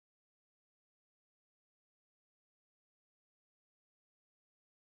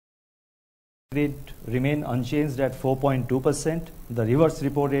Rate remain unchanged at 4.2%. The reverse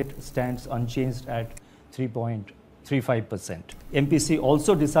repo rate stands unchanged at 3.35%. MPC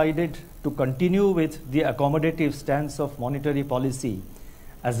also decided to continue with the accommodative stance of monetary policy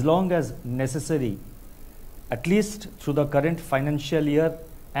as long as necessary, at least through the current financial year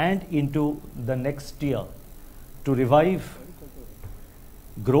and into the next year, to revive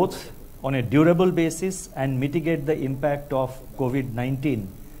growth on a durable basis and mitigate the impact of COVID-19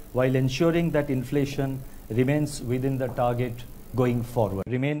 while ensuring that inflation remains within the target going forward.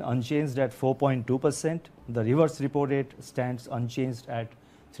 Remain unchanged at 4.2%. The reverse repo rate stands unchanged at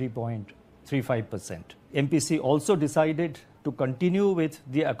 3.35%. MPC also decided to continue with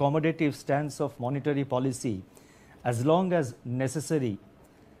the accommodative stance of monetary policy as long as necessary,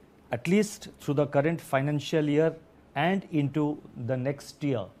 at least through the current financial year and into the next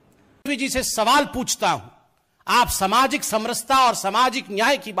year. जी से सवाल पूछता हूं, आप सामाजिक समरसता और सामाजिक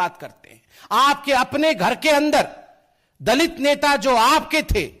न्याय की बात करते हैं। आपके अपने घर के अंदर दलित नेता जो आपके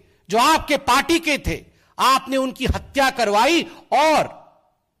थे, जो आपके पार्टी के थे, आपने उनकी हत्या करवाई और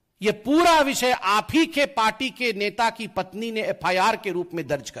यह पूरा विषय आप ही के पार्टी के नेता की पत्नी ने एफआईआर के रूप में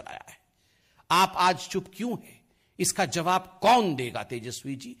दर्ज कराया है। आप आज चुप क्यों हैं? इसका जवाब कौन देगा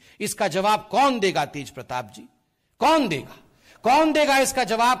तेजस्वी जी? इसका जवाब कौन देगा तेज प्रताप जी? कौन देगा? कौन देगा इसका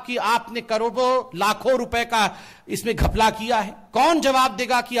जवाब कि आपने करोड़ों लाखों रुपए का इसमें घपला किया है? कौन जवाब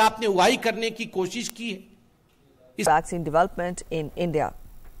देगा कि आपने उगाई करने की कोशिश की है? Vaccine development in India.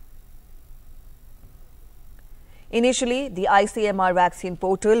 Initially, the ICMR vaccine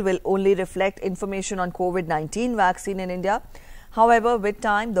portal will only reflect information on COVID-19 vaccine in India. However, with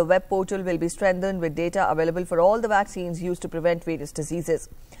time, the web portal will be strengthened with data available for all the vaccines used to prevent various diseases.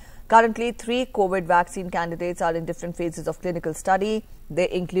 Currently, 3 COVID vaccine candidates are in different phases of clinical study. They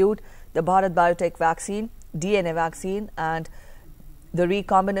include the Bharat Biotech vaccine, DNA vaccine, and the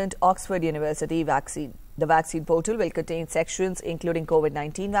recombinant Oxford University vaccine. The vaccine portal will contain sections including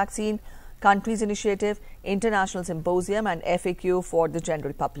COVID-19 vaccine, countries initiative, international symposium, and FAQ for the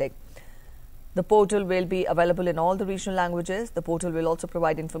general public. The portal will be available in all the regional languages. The portal will also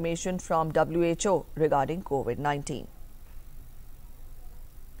provide information from WHO regarding COVID-19.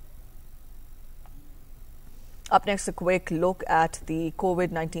 Up next, a quick look at the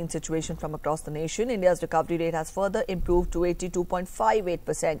COVID-19 situation from across the nation. India's recovery rate has further improved to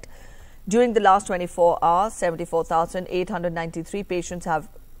 82.58%. During the last 24 hours, 74,893 patients have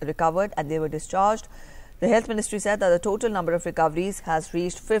recovered and they were discharged. The Health Ministry said that the total number of recoveries has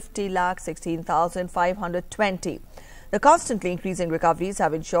reached 50,16,520. The constantly increasing recoveries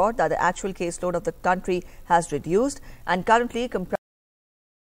have ensured that the actual caseload of the country has reduced and currently comprises